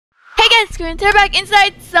guys, we're back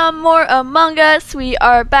inside some more Among Us. We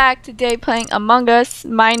are back today playing Among Us.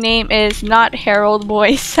 My name is not Harold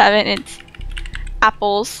Boy 7, it's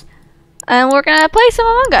Apples. And we're gonna play some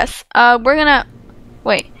Among Us. We're gonna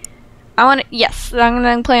wait. I'm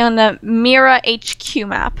gonna play on the Mira HQ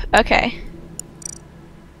map. Okay.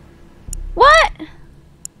 What?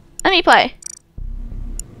 Let me play.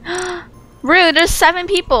 Rude, there's 7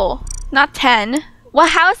 people, not 10. Well,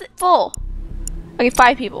 how is it full? Okay,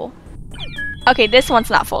 5 people. Okay, this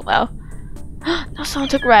one's not full though. No, someone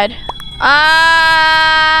took red.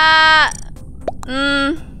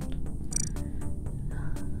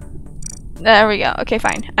 There we go. Okay,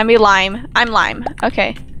 fine. I'm lime.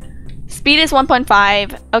 Okay. Speed is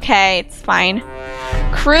 1.5. Okay, it's fine.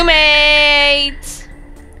 Crewmate!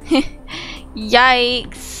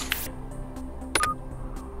 Yikes.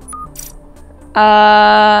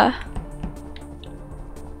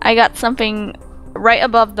 I got something right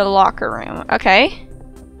above the locker room. Okay.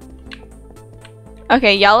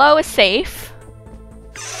 Okay, yellow is safe.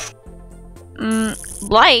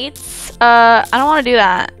 Lights. I don't want to do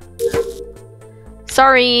that.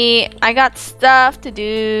 Sorry, I got stuff to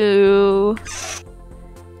do.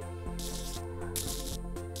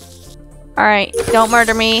 Alright, don't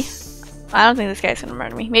murder me. I don't think this guy's gonna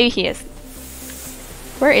murder me. Maybe he is.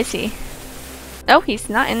 Where is he? Oh, he's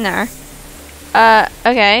not in there.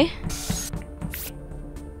 Okay.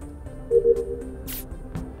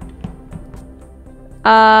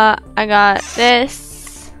 I got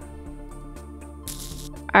this.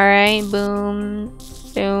 Alright, boom,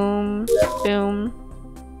 boom, boom.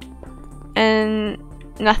 And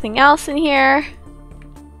nothing else in here.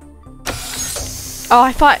 Oh,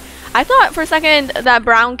 I thought for a second that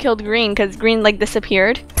brown killed green because green like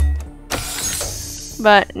disappeared.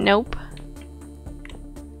 But nope.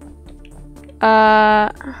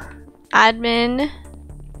 Admin.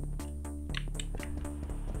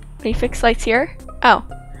 We fix lights here? Oh.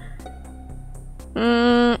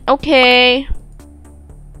 Okay.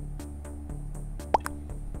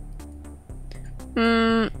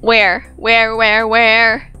 Where? Where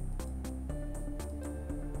was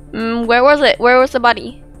it? Where was the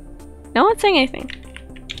body? No one's saying anything.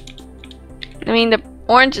 I mean, the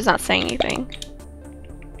orange is not saying anything.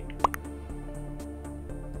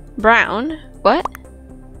 Brown? What?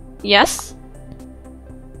 Yes?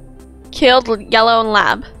 Killed yellow and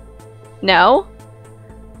lab. No?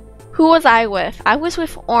 Who was I with? I was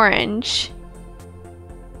with orange.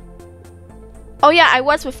 Oh yeah, I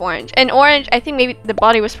was with orange. And orange, I think maybe the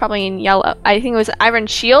body was probably in yellow. I think it was Iron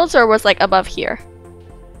Shields or was like above here.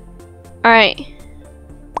 Alright.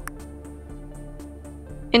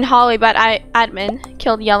 In hallway, but admin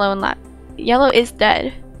killed yellow and lab. Yellow is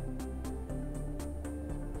dead.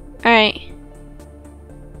 Alright.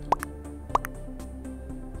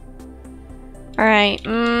 Alright,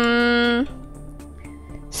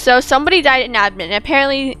 so somebody died in admin.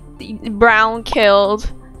 Apparently brown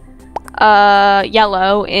killed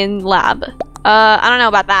yellow in lab. I don't know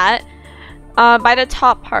about that. By the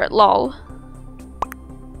top part, lol.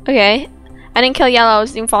 Okay. I didn't kill yellow, I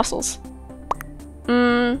was doing fossils.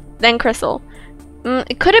 Then crystal.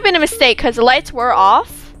 It could have been a mistake because the lights were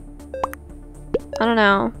off. I don't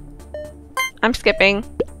know. I'm skipping.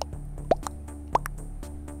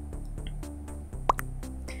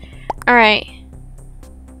 Alright.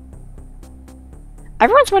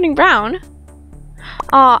 Everyone's voting brown.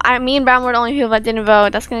 Oh, me and brown were the only people that didn't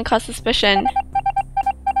vote. That's gonna cause suspicion.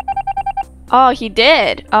 Oh, he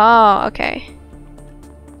did. Oh, okay.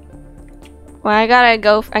 Well, I'm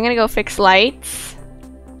gonna go fix lights.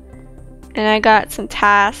 And I got some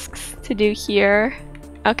tasks to do here.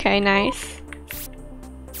 Okay, nice.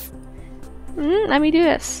 Let me do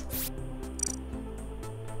this.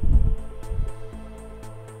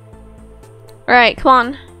 Alright, come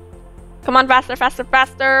on. Come on, faster, faster,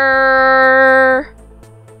 faster!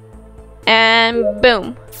 And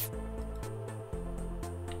boom.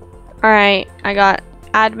 Alright, I got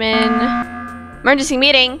admin. Emergency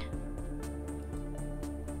meeting.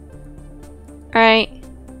 Alright.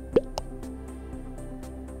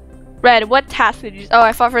 Red, what task did you... Oh,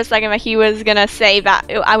 I thought for a second that he was gonna say that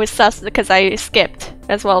I was sus because I skipped,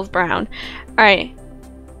 as well as brown. Alright.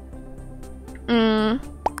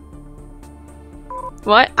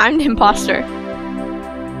 What? I'm the imposter.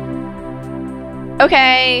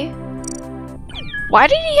 Okay. Why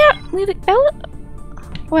did he have...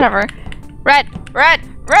 Whatever. Red!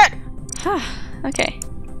 Okay.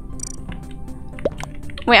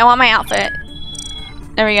 Wait, I want my outfit.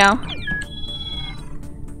 There we go.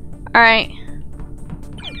 Alright.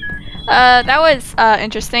 That was,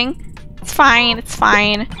 interesting. It's fine.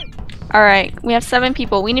 Alright, we have 7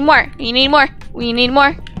 people. We need more. We need more. We need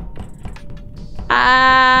more.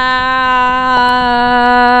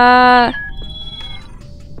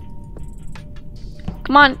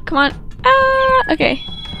 Come on, come on. Okay.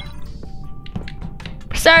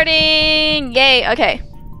 We're starting. Yay, okay.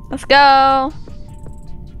 Let's go.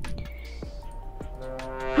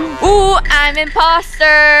 Ooh, I'm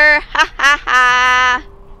imposter. Ha ha ha.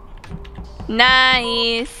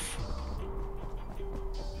 Nice.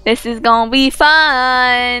 This is gonna be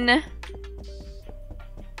fun.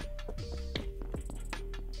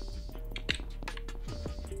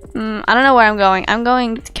 I don't know where I'm going. I'm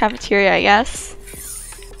going to cafeteria, I guess.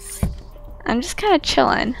 I'm just kind of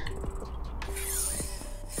chilling.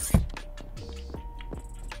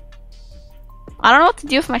 I don't know what to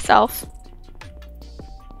do with myself.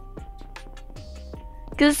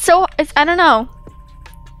 Cause I don't know.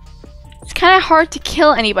 It's kind of hard to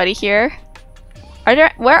kill anybody here.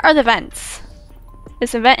 Where are the vents?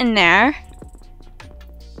 There's a vent in there.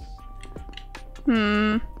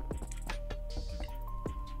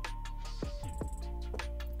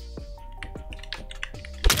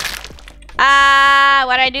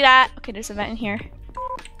 Why'd I do that? Okay, there's a vent in here.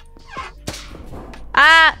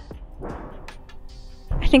 I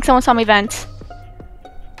think someone saw me vent.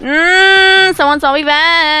 Someone saw me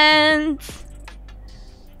vent.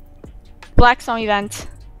 Black saw me vent.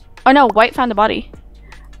 Oh no, white found the body.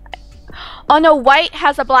 Oh no, white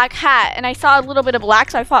has a black hat, and I saw a little bit of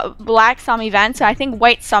black, so I thought black saw me vent, so I think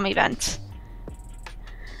white saw me vent.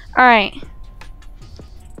 Alright.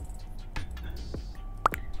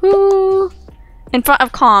 Woo! In front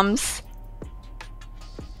of comms.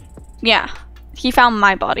 Yeah, he found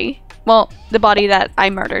my body. Well, the body that I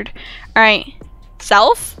murdered. Alright.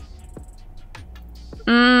 Self?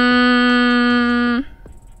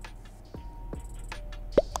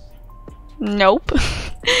 Nope.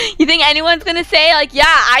 You think anyone's gonna say, like, yeah,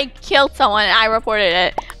 I killed someone and I reported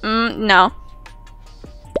it? No.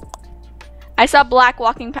 I saw black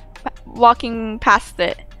walking past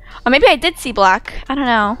it. Or maybe I did see black. I don't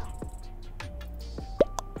know.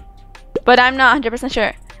 But I'm not 100%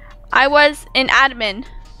 sure. I was in admin.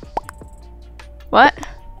 What?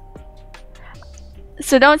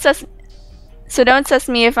 So don't sus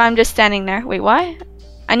me if I'm just standing there. Wait, what?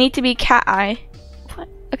 I need to be cat eye. What?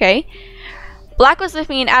 Okay. Black was with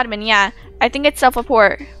me in admin, yeah. I think it's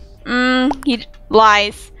self-report. He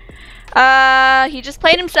lies. He just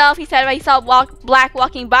played himself. He said he saw black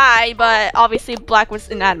walking by, but obviously black was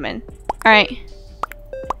in admin. Alright.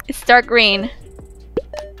 It's dark green.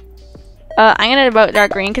 I'm gonna vote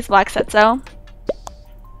dark green because black said so.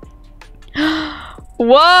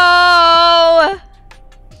 Whoa!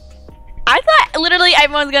 I thought literally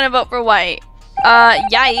everyone's gonna vote for white.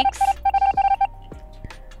 Yikes.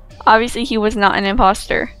 Obviously he was not an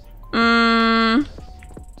imposter. I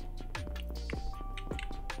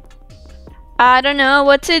don't know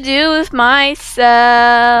what to do with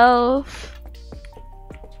myself.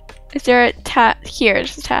 Is there a task? Here,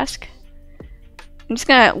 there's a task. I'm just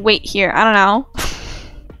gonna wait here. I don't know.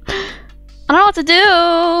 I don't know what to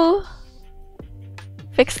do.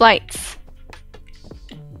 Fix lights.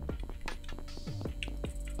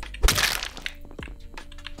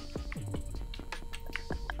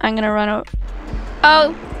 I'm gonna run over.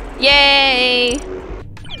 Oh, yay!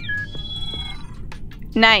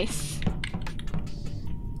 Nice.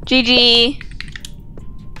 GG.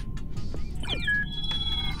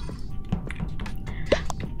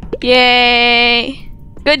 Yay!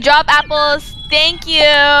 Good job, apples. Thank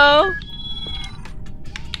you.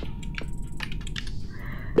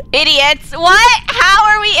 Idiots. What? How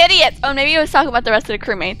are we idiots? Oh, maybe I was talking about the rest of the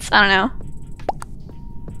crewmates. I don't know.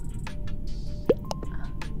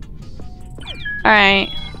 Alright.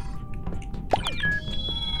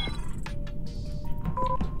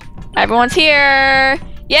 Everyone's here!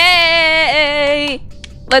 Yay!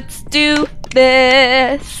 Let's do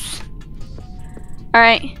this!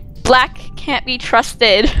 Alright. Black can't be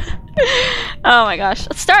trusted. Oh my gosh.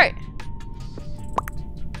 Let's start!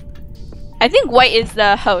 I think white is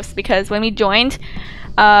the host because when we joined,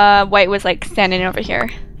 white was like standing over here.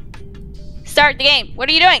 Start the game! What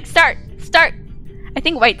are you doing? Start! Start! I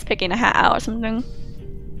think white's picking a hat out or something.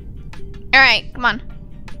 Alright, come on.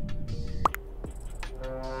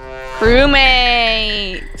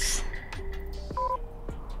 Crewmates!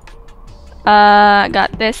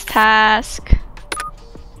 Got this task.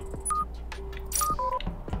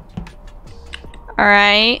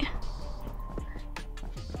 Alright.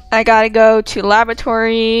 I gotta go to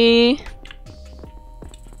laboratory.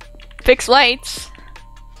 Fix lights.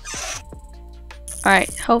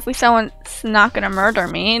 Alright, hopefully someone's not gonna murder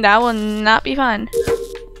me. That will not be fun.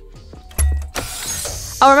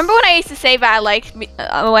 Oh, remember when I used to say that I like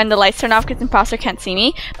when the lights turn off because imposter can't see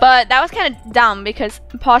me? But that was kind of dumb because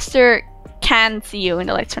imposter can see you when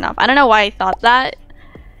the lights turn off. I don't know why I thought that.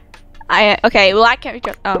 Okay, black can't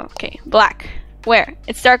be oh, okay, black. Where?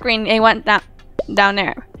 It's dark green. It went down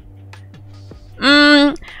there.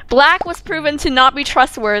 Black was proven to not be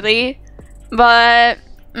trustworthy, but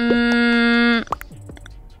I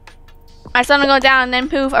saw him go down and then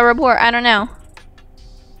poof a report. I don't know.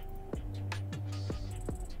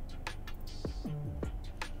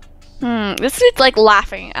 This is like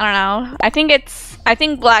laughing. I don't know. I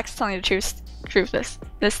think black's telling the truth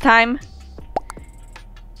this time.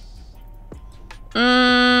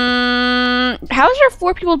 How is there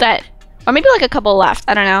 4 people dead? Or maybe like a couple left.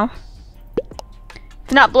 I don't know.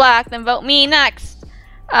 If not black, then vote me next.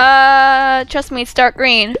 Trust me, it's dark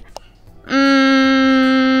green.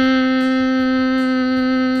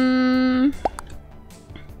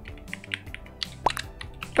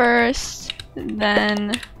 First,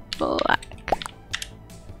 then black.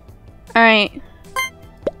 Alright.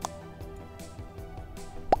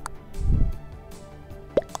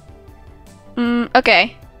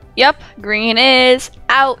 Okay. Yep, green is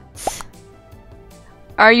out.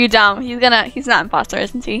 Are you dumb? He's not imposter,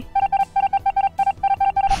 isn't he?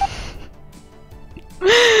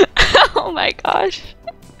 Oh my gosh.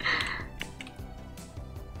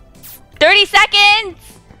 30 seconds!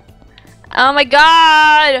 Oh my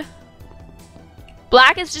god!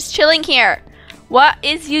 Black is just chilling here. What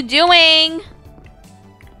is you doing?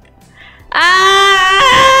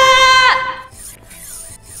 Ah!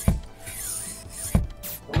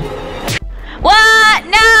 What?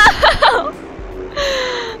 No!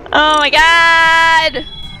 Oh my god!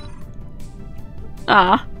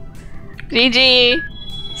 Aw. GG.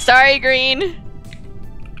 Sorry, green.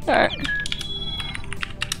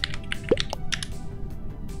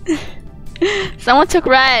 Someone took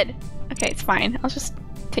red. Okay, it's fine. I'll just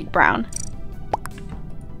take brown.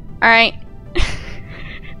 Alright.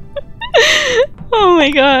 Oh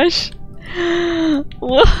my gosh.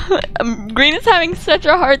 Green is having such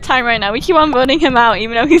a hard time right now. We keep on voting him out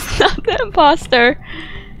even though he's not the imposter.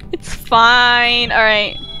 It's fine.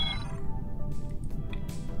 Alright.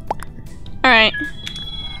 Alright.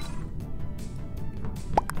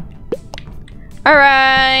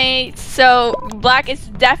 Alright. So, black is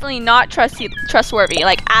definitely not trustworthy.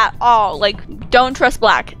 Like, at all. Like, don't trust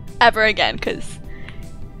black ever again. Because,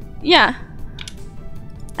 yeah.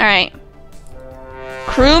 Alright.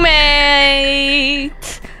 Crewmate!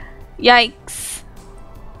 Yikes.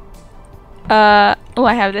 Oh,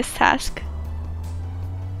 I have this task.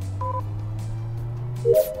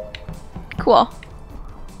 Cool.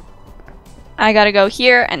 I gotta go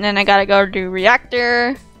here, and then I gotta go do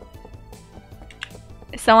reactor.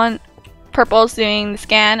 Is someone... Purple's doing the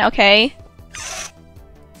scan, okay.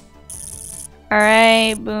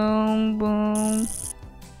 Alright, boom, boom.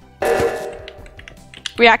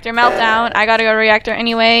 Reactor meltdown. I gotta go to reactor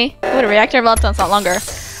anyway. Ooh, the reactor meltdown's not longer.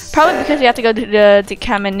 Probably because you have to go to the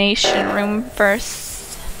decontamination room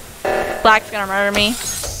first. Black's gonna murder me.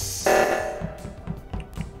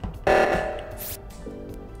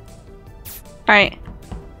 Alright.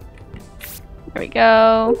 There we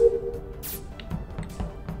go.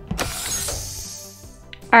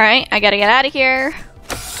 Alright, I gotta get out of here.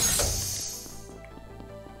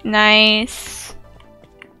 Nice.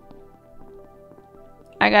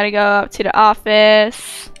 I gotta go up to the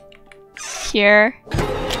office. Here.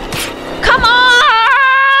 Come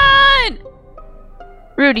on!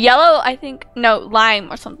 Rude. Yellow, I think. No, lime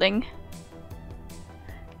or something.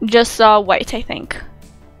 Just saw white, I think.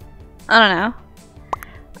 I don't know.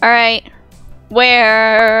 Alright.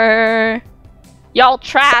 Where? Y'all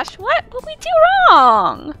trash. What? What did we do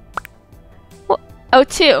wrong? What?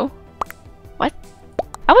 O2. What?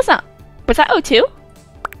 I was not. Was that O2?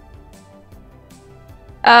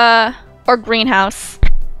 Or greenhouse.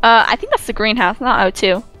 I think that's the greenhouse, not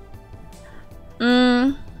O2.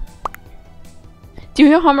 Do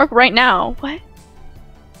your homework right now. What?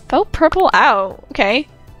 Vote purple out. Okay.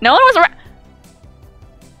 No one was around.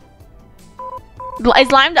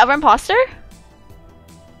 Is Lime the other imposter?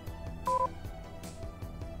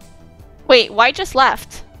 Wait, white just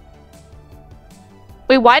left.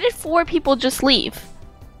 Wait, why did 4 people just leave?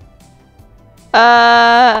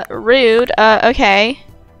 Rude. Okay.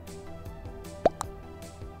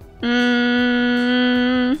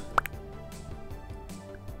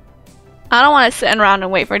 I don't want to sit around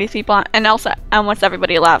and wait for these people, and also almost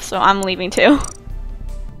everybody left, so I'm leaving too.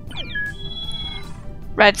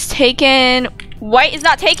 Red's taken. White is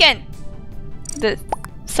not taken!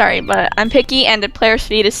 Sorry, but I'm picky and the player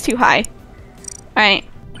speed is too high. Alright.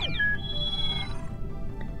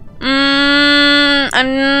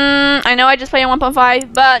 I know I just played on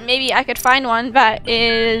 1.5, but maybe I could find one that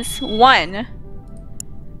is 1.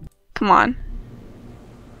 Come on.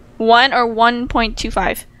 1 or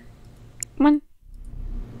 1.25. Come on.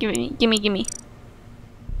 Gimme.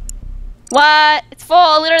 What? It's full.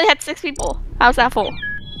 I literally had 6 people. How's that full?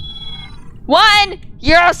 1!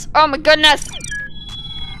 Yes! Oh my goodness!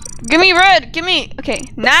 Gimme red! Gimme!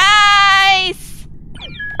 Okay. Nice!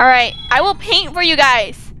 Alright. I will paint for you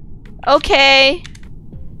guys. Okay.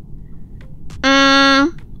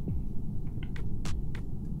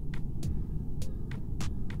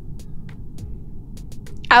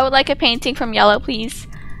 I would like a painting from yellow, please.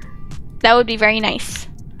 That would be very nice.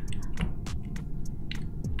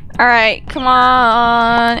 Alright, come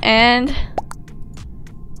on, and...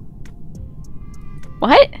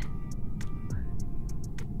 What?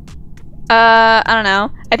 I don't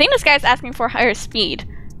know. I think this guy's asking for higher speed.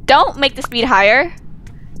 Don't make the speed higher.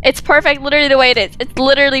 It's perfect, literally the way it is. It's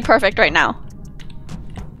literally perfect right now.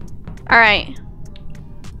 Alright.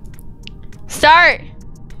 Start!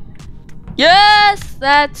 Yes!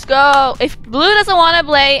 Let's go! If Blue doesn't want to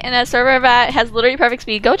play in a server that has literally perfect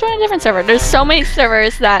speed, go join a different server. There's so many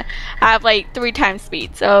servers that have like 3 times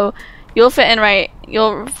speed, so you'll fit in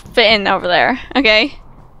over there, okay?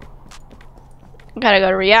 Gotta go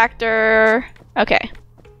to reactor. Okay.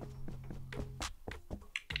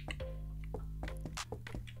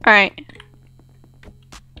 Alright.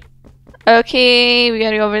 Okay, we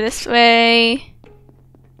gotta go over this way.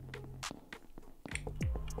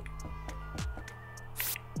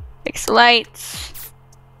 Fix the lights.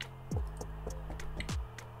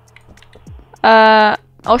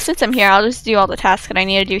 Oh, since I'm here, I'll just do all the tasks that I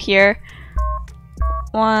need to do here.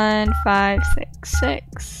 1, 5, 6,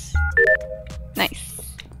 6. Nice.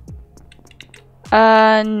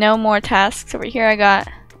 No more tasks over here. I got...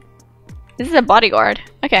 This is a bodyguard.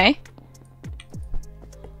 Okay.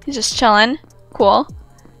 He's just chilling. Cool.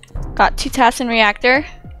 Got 2 tasks in reactor.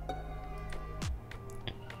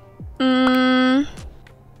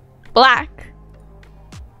 Black.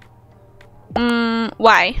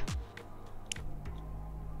 Why?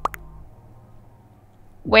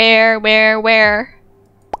 Where?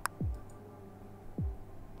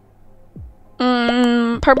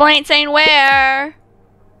 Purple ain't saying where.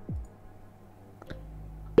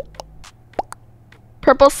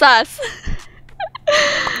 Purple sus.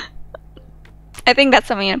 I think that's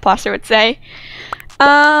something an imposter would say.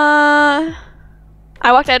 I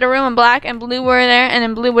walked out of the room and black and blue were there and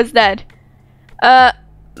then blue was dead.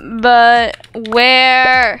 But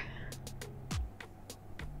where?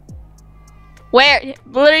 Where?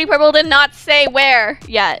 Literally purple did not say where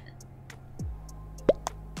yet.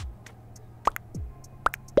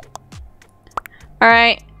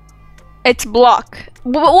 Alright. It's block.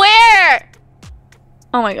 Where?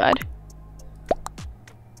 Oh my god.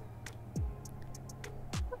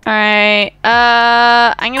 Alright.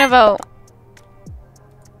 I'm gonna vote.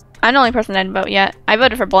 I'm the only person that didn't vote yet. I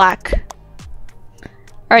voted for black.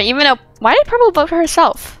 Alright, even though... Why did purple vote for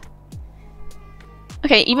herself?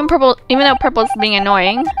 Okay, even though purple is being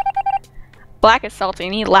annoying, black is salty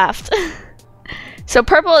and he left. So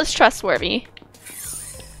purple is trustworthy.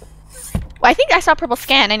 Well, I think I saw purple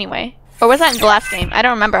scan anyway. Or was that in the last game? I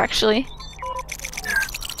don't remember actually.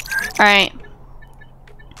 Alright.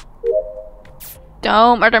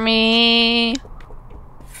 Don't murder me.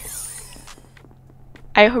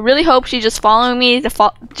 I really hope she's just following me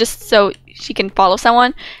just so she can follow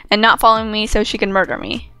someone and not following me so she can murder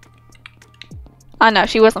me. Oh no,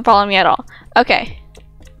 she wasn't following me at all. Okay.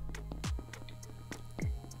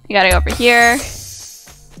 You gotta go over here.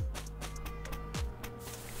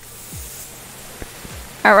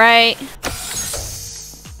 Alright.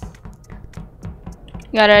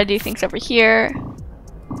 You gotta do things over here.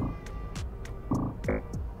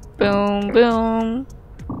 Boom, boom.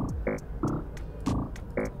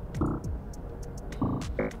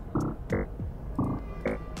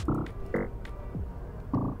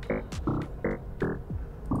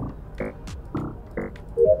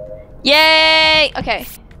 Yay! Okay.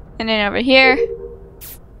 And then over here.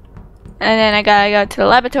 And then I gotta go to the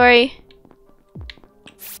laboratory.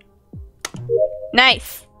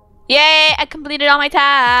 Nice! Yay! I completed all my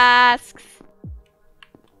tasks!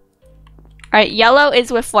 Alright, yellow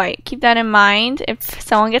is with white. Keep that in mind if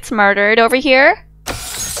someone gets murdered over here.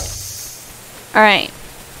 Alright.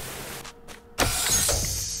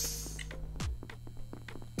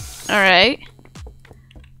 Alright.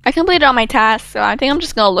 I completed all my tasks, so I think I'm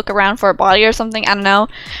just gonna look around for a body or something, I don't know.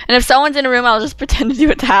 And if someone's in a room, I'll just pretend to do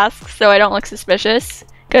a task so I don't look suspicious.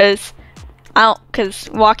 Cause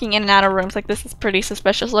walking in and out of rooms like this is pretty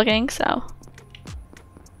suspicious looking, so.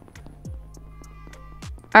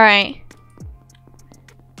 Alright.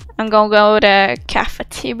 I'm gonna go to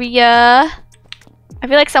cafeteria. I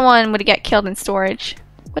feel like someone would get killed in storage.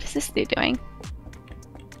 What is this dude doing?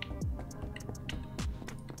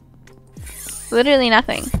 Literally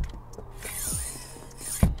nothing.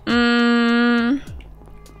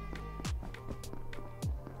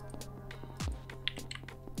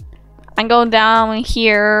 I'm going down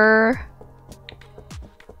here.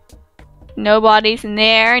 Nobody's in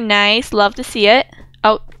there. Nice. Love to see it.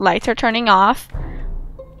 Oh, lights are turning off.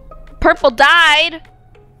 Purple died!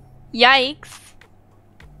 Yikes.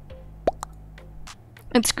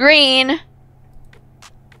 It's green.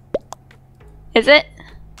 Is it?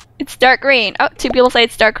 It's dark green. Oh, 2 people say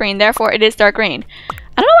it's dark green. Therefore, it is dark green.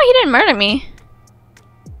 I don't know why he didn't murder me.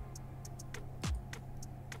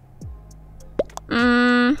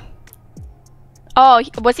 Oh,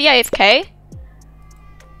 was he AFK?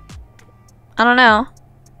 I don't know.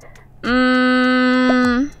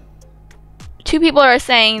 2 people are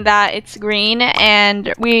saying that it's green,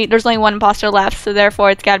 and there's only 1 imposter left, so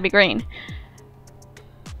therefore it's gotta be green.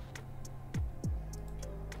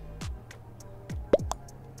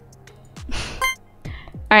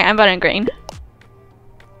 Alright, I'm voting green.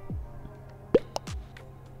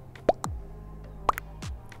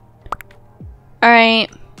 Alright.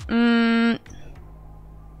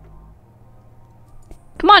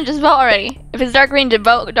 Come on, just vote already. If it's dark green, just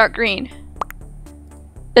vote dark green.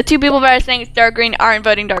 The 2 people that are saying it's dark green aren't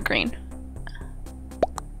voting dark green.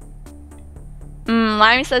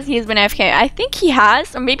 Lime says he's been AFK. I think he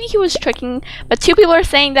has, or maybe he was tricking, but 2 people are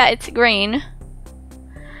saying that it's green.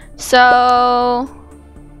 So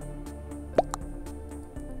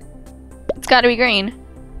it's gotta be green.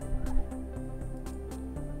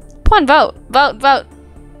 Come on, vote. Vote, vote.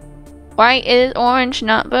 Why is orange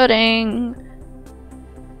not voting?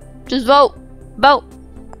 Just vote. Vote.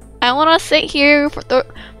 I don't want to sit here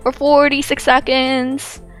for 46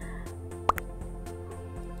 seconds.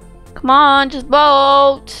 Come on, just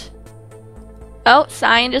vote. Oh,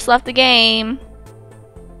 Cyan just left the game.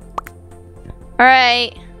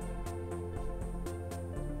 Alright.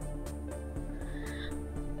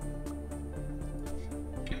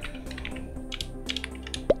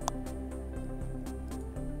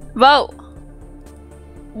 Vote.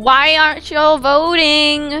 Why aren't you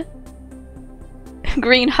voting?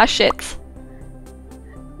 Green, hush it.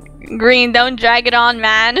 Green, don't drag it on,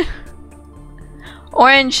 man.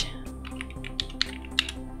 Orange.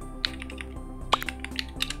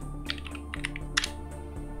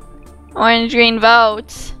 Orange, green,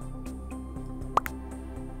 vote.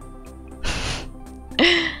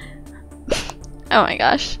 Oh my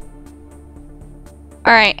gosh.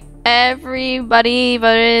 Alright, everybody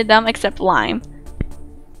voted them except Lime.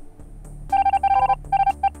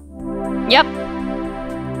 Yep.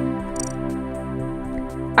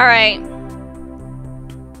 Alright.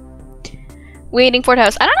 Waiting for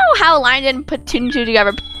toast. I don't know how Lime didn't put 2 and 2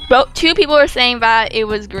 together. Both 2 people were saying that it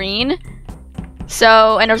was green.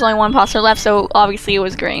 So, and there's only 1 imposter left, so obviously it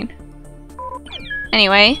was green.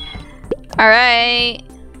 Anyway. Alright.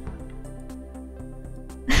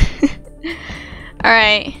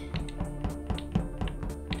 Alright.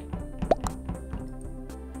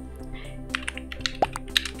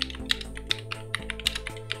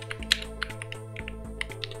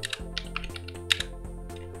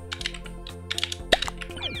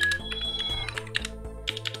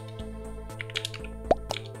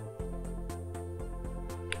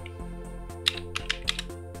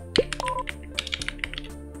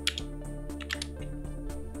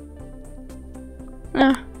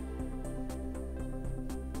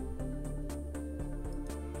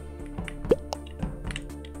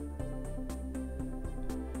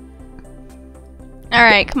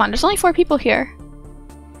 Alright, come on, there's only 4 people here.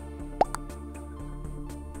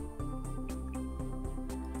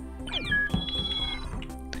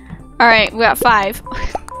 Alright, we got 5.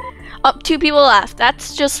 Oh, 2 people left.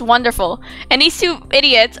 That's just wonderful. And these 2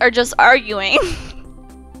 idiots are just arguing.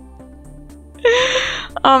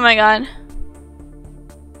 Oh my god.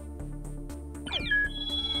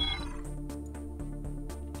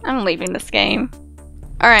 I'm leaving this game.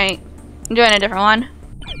 Alright, I'm doing a different one.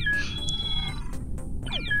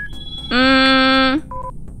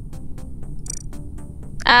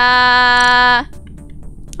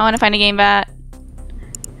 I want to find a game that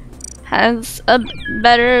has a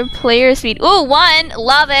better player speed. Ooh, 1!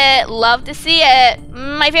 Love it! Love to see it!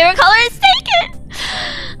 My favorite color is taken!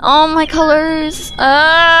 Oh, my colors!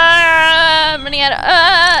 I'm running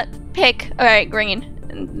out of... pick. Alright, green.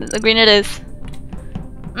 The green it is.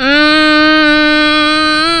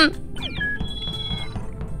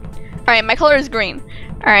 Alright, my color is green.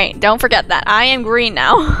 Alright, don't forget that. I am green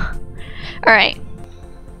now. Alright.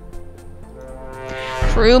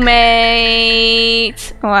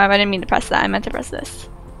 Crewmate! Oh, I didn't mean to press that. I meant to press this.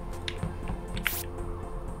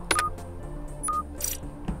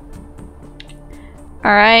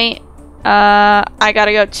 Alright. I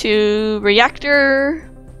gotta go to reactor.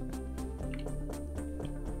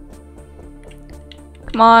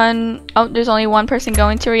 Come on. Oh, there's only one person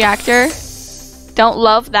going to reactor. Don't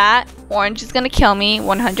love that. Orange is gonna kill me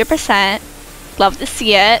 100%. Love to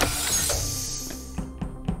see it.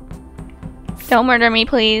 Don't murder me,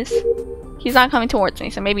 please. He's not coming towards me,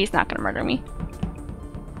 so maybe he's not gonna murder me.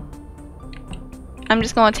 I'm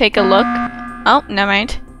just gonna take a look. Oh, never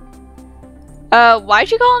mind.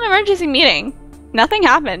 Why'd you call an emergency meeting? Nothing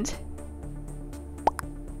happened.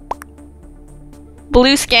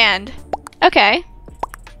 Blue scanned. Okay.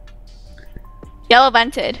 Yellow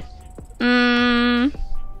vented.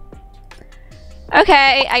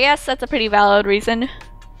 Okay, I guess that's a pretty valid reason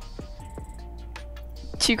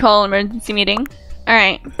to call an emergency meeting.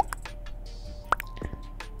 Alright.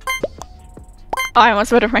 Oh, I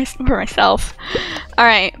almost voted for myself.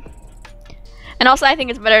 Alright. And also I think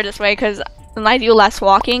it's better this way because I do less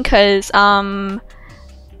walking because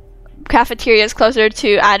cafeteria is closer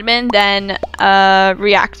to admin than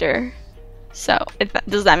reactor. So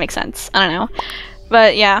does that make sense? I don't know.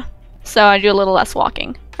 But yeah. So I do a little less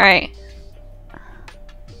walking. Alright.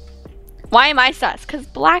 Why am I sus? Because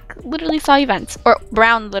black literally saw events. Or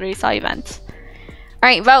brown literally saw events.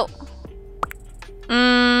 Alright, vote.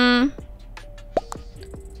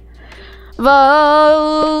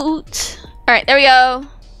 Vote. Alright, there we go.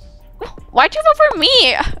 Why'd you vote for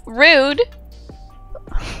me? Rude.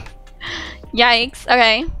 Yikes.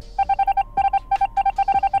 Okay.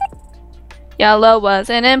 Yellow was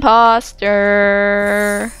an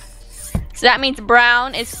imposter. So that means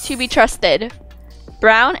brown is to be trusted.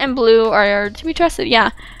 Brown and blue are to be trusted. Yeah.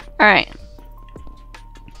 Alright.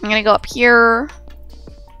 I'm gonna go up here.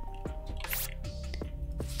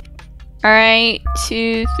 Alright.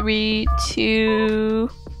 2, 3, 2,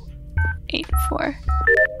 8, 4.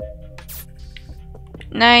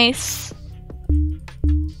 Nice.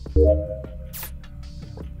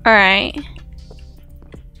 Alright.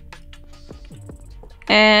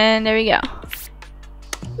 And there we go.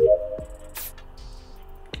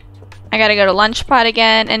 I gotta go to lunch pod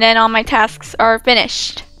again, and then all my tasks are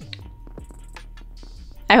finished.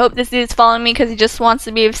 I hope this dude's following me because he just wants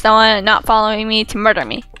to be with someone and not following me to murder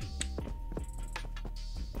me.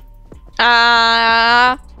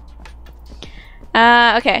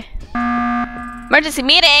 Okay. Emergency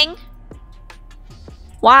meeting?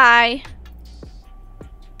 Why?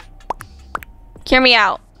 Hear me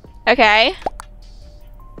out. Okay.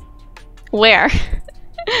 Where?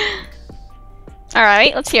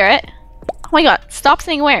 Alright, let's hear it. Oh my god, stop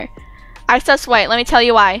saying where. I sus white, let me tell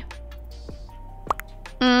you why.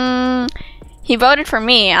 He voted for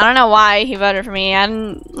me. I don't know why he voted for me. I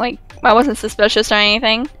wasn't suspicious or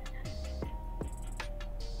anything.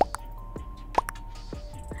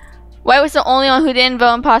 White was the only one who didn't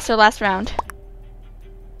vote imposter last round.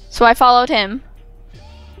 So I followed him.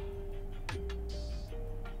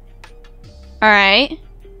 Alright.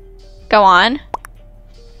 Go on.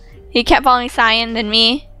 He kept following Cyan, then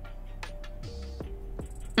me.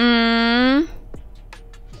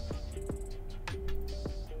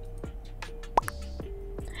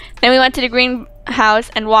 Then we went to the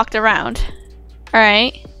greenhouse and walked around.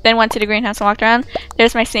 Alright. Then went to the greenhouse and walked around.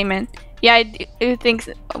 There's my statement. Yeah, I do think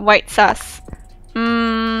white sus.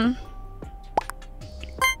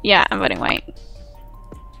 Yeah, I'm voting white.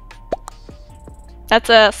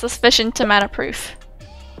 That's a suspicion to matter proof.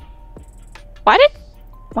 Why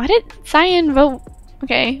did Cyan vote?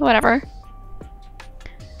 Okay, whatever.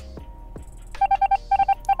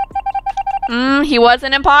 He was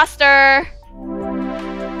an imposter.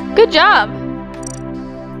 Good job.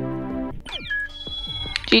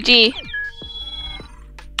 GG.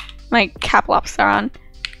 My cap locks are on.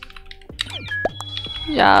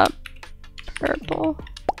 Good job. Purple.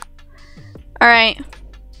 Alright.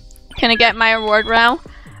 Can I get my reward now?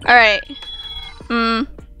 Alright.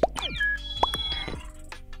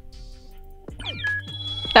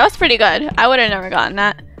 That was pretty good. I would have never gotten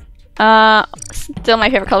that. Still my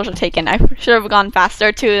favorite colors are taken. I should have gone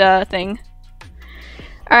faster to the thing.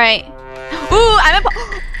 Alright. Ooh,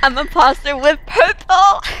 I'm imposter with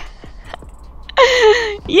purple.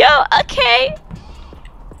 Yo, okay.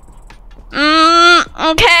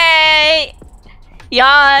 Okay.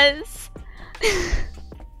 Yes.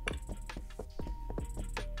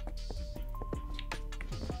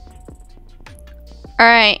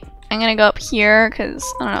 Alright, I'm gonna go up here because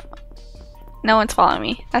I don't know. No one's following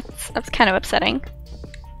me. That's kind of upsetting.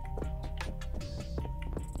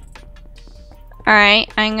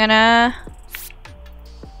 Alright, I'm gonna...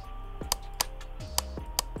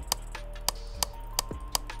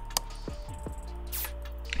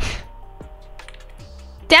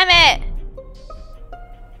 Damn it!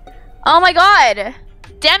 Oh my god!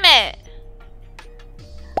 Damn it!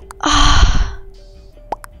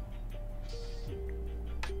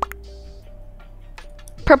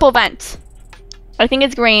 Purple vent. I think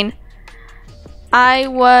it's green. I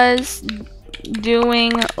was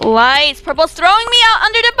doing lights. Purple's throwing me out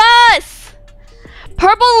under the bus!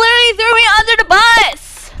 Purple literally threw me under the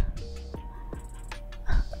bus!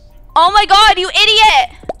 Oh my god, you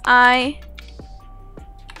idiot! I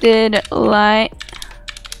did light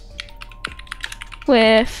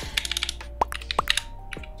with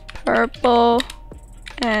purple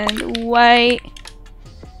and white.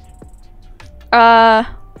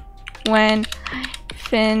 When I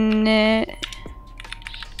finished,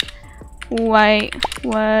 white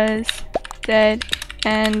was dead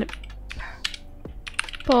and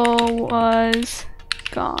purple was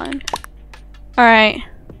gone. Alright.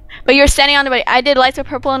 But you're standing on the right. I did lights with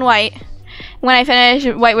purple and white. When I finished,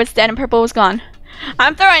 white was dead and purple was gone.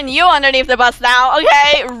 I'm throwing you underneath the bus now.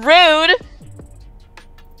 Okay, rude.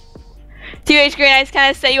 2H Green, I just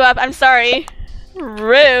kind of set you up. I'm sorry.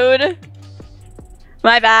 Rude.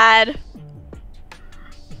 My bad.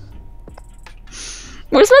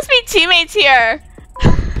 We're supposed to be teammates here.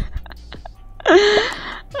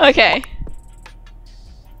 Okay.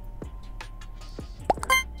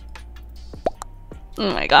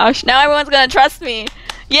 Oh my gosh, now everyone's gonna trust me.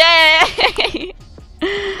 Yay!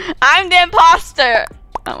 I'm the imposter.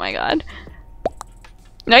 Oh my god.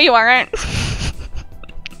 No, you aren't.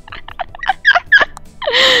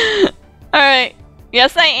 Alright.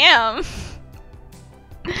 Yes, I am.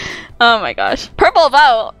 Oh my gosh. Purple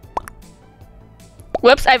vote.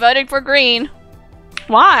 Whoops, I voted for green.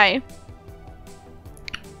 Why?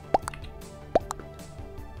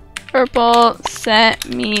 Purple set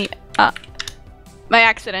me up. By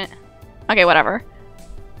accident. Okay, whatever.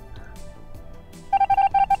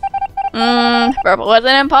 Purple was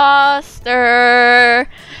an imposter.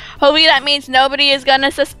 Hopefully that means nobody is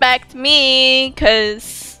gonna suspect me,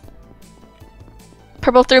 cause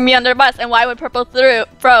Purple threw me under the bus. And why would Purple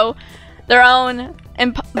throw their own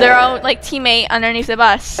like teammate underneath the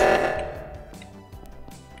bus?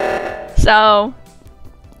 So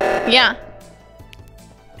yeah.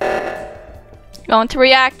 Going to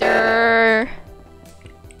reactor.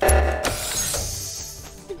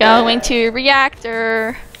 Going to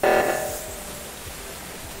reactor.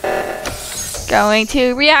 Going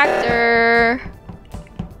to reactor.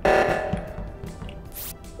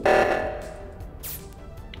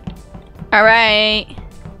 Alright.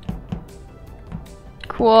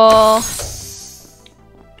 Cool.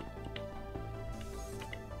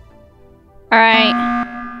 Alright.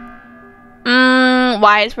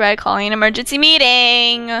 Why is Red calling an emergency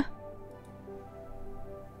meeting?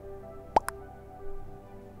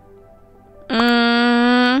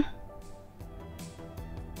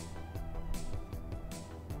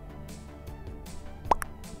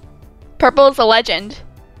 Purple's a legend.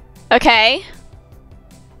 Okay.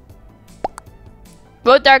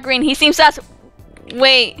 Vote dark green. He seems sus.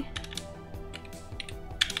 Wait.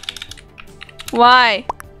 Why?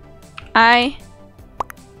 I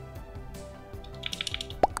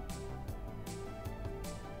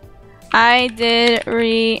did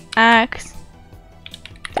reactor.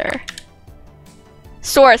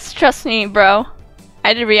 Source, trust me, bro.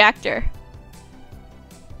 I did reactor.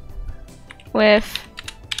 With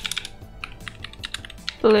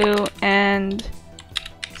blue and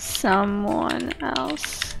someone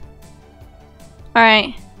else.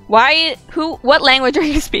 Alright. Why? Who? What language are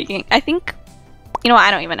you speaking? I think. You know what?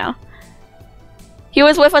 I don't even know. He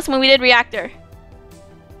was with us when we did reactor.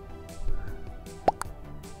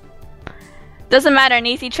 Doesn't matter. An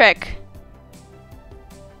easy trick.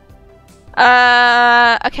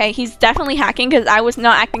 Okay. He's definitely hacking because I was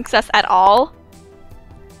not acting sus at all.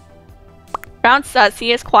 Brown sus.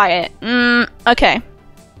 He is quiet. Okay.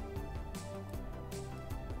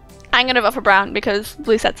 I'm gonna vote for brown because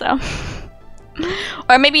blue said so.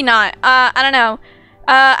 Or maybe not. I don't know.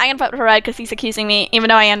 I'm gonna vote for red because he's accusing me, even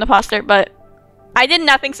though I am the imposter, but I did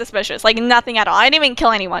nothing suspicious. Like, nothing at all. I didn't even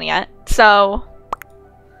kill anyone yet. So.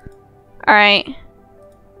 Alright.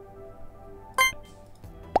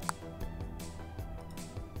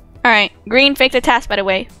 Alright. Green faked a task, by the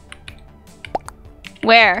way.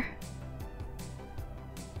 Where?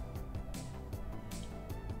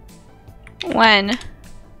 When?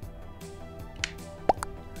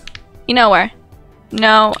 You know where?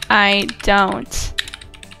 No, I don't.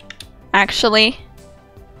 Actually.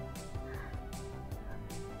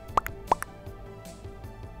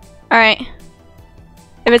 Alright.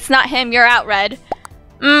 If it's not him, you're out, Red.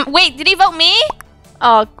 Wait, did he vote me?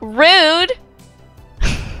 Oh, rude.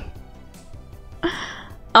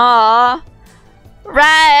 Aw.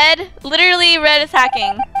 Red! Literally, Red is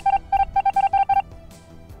hacking.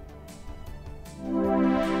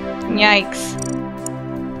 Yikes.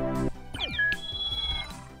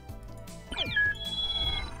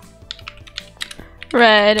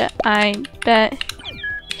 Red, I bet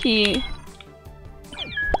he...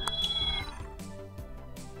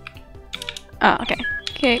 Oh, okay.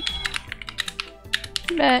 Okay.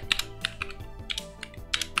 Bet.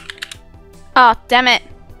 Oh, damn it.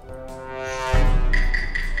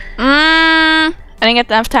 I didn't get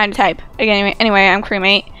enough time to type. Again, anyway, I'm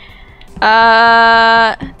crewmate.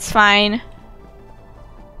 It's fine.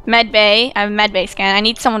 Medbay. I have a medbay scan. I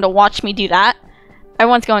need someone to watch me do that.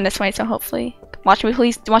 Everyone's going this way, so hopefully. Watch me,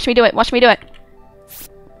 please. Watch me do it. Watch me do it.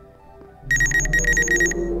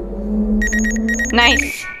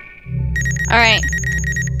 Nice. Alright.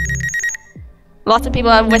 Lots of people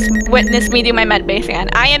have witnessed me do my medbay scan.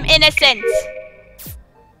 I am innocent!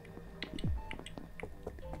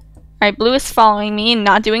 Alright, Blue is following me and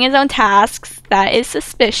not doing his own tasks. That is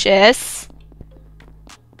suspicious.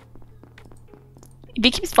 If he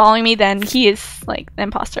keeps following me, then he is, like, the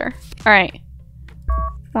imposter. Alright.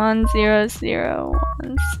 10016.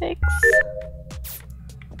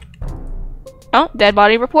 Oh, dead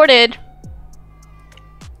body reported.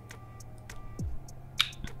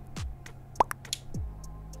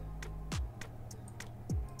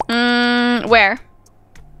 Where?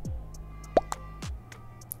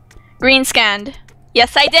 Green scanned.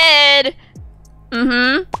 Yes, I did!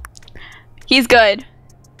 He's good.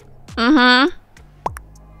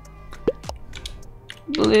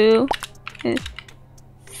 Blue is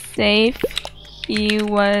safe. He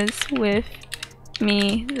was with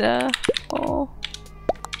me the whole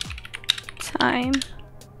time.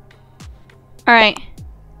 Alright.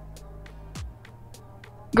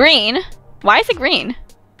 Green? Why is it green?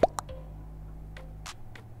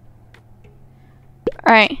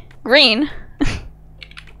 Alright. Green?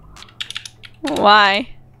 Why?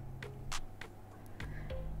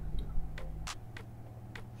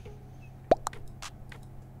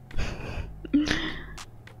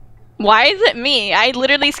 Why is it me? I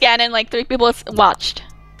literally scanned and like 3 people watched.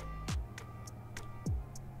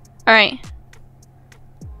 Alright.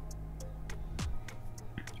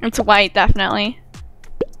 It's white, definitely.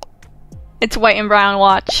 It's white and brown,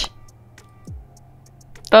 watch.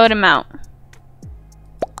 Vote him out.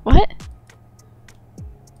 What?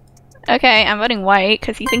 Okay, I'm voting white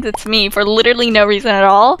because he thinks it's me for literally no reason at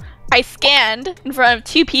all. I scanned in front of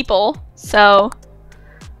 2 people, so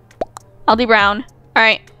I'll do brown.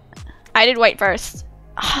 Alright. I did white first.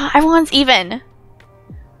 Everyone's even.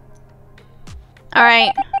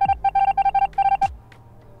 Alright.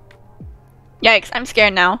 Yikes, I'm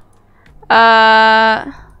scared now.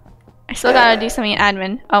 I still gotta do something in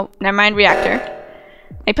admin. Oh, never mind, reactor.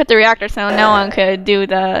 They put the reactor so no one could do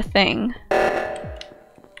the thing.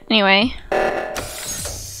 Anyway.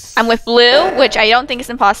 I'm with Blue, which I don't think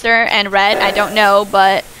is imposter, and Red, I don't know,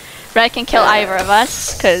 but Red can kill either of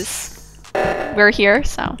us, because we're here,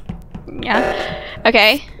 so yeah.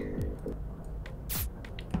 Okay.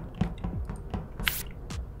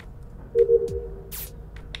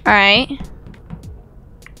 Alright.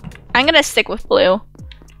 I'm gonna stick with Blue.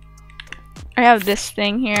 I have this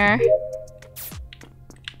thing here.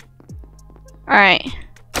 Alright.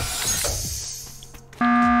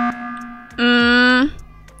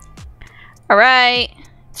 Alright.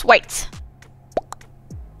 It's white.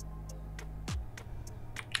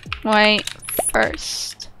 White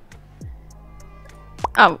first.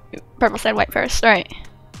 Oh, purple said white first. Alright.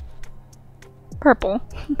 Purple.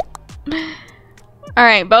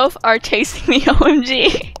 Alright, both are chasing me,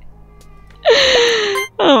 OMG.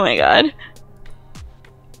 Oh my god.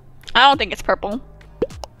 I don't think it's purple.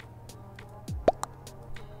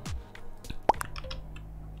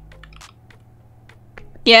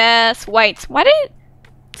 Yes, white. Why did it?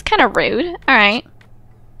 It's kind of rude. Alright.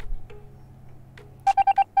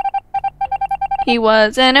 He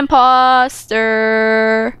was an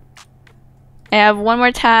imposter. I have one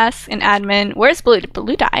more task in admin. Where's Blue? Did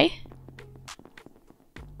Blue die?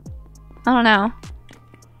 I don't know.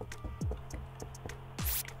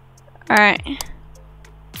 Alright.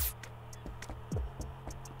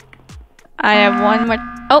 I have one more.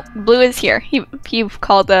 Oh, Blue is here. He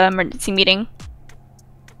called the emergency meeting.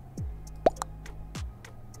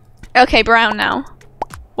 Okay, brown now.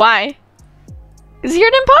 Why? Because you're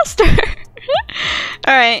an imposter.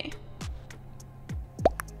 Alright.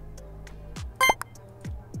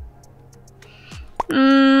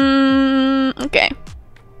 Okay.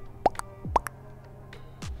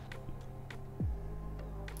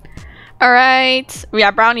 Alright.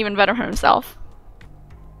 Yeah, Brown even better for himself.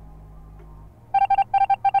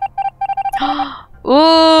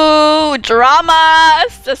 Ooh, drama!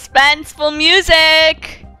 Suspenseful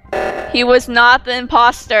music! He was not the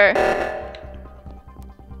imposter.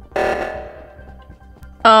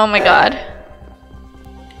 Oh my god.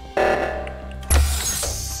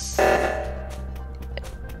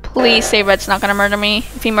 Please say Red's not gonna murder me.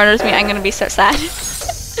 If he murders me, I'm gonna be so sad.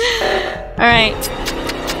 Alright.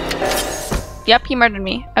 Yep, he murdered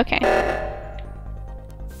me. Okay.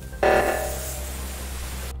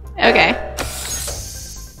 Okay.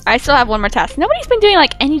 I still have one more task. Nobody's been doing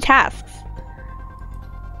like any tasks.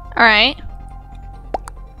 Alright.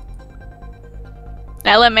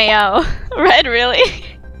 LMAO. Red, really?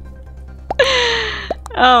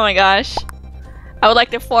 Oh my gosh. I would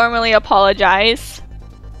like to formally apologize.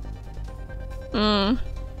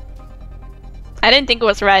 I didn't think it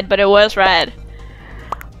was Red, but it was Red.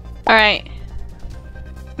 Alright.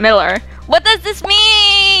 Miller. What does this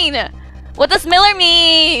mean? What does Miller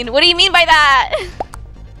mean? What do you mean by that?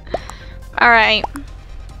 Alright.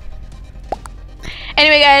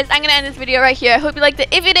 Anyway guys, I'm gonna end this video right here. I hope you liked it.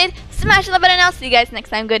 If you did, smash the button. I'll see you guys next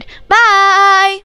time. Goodbye!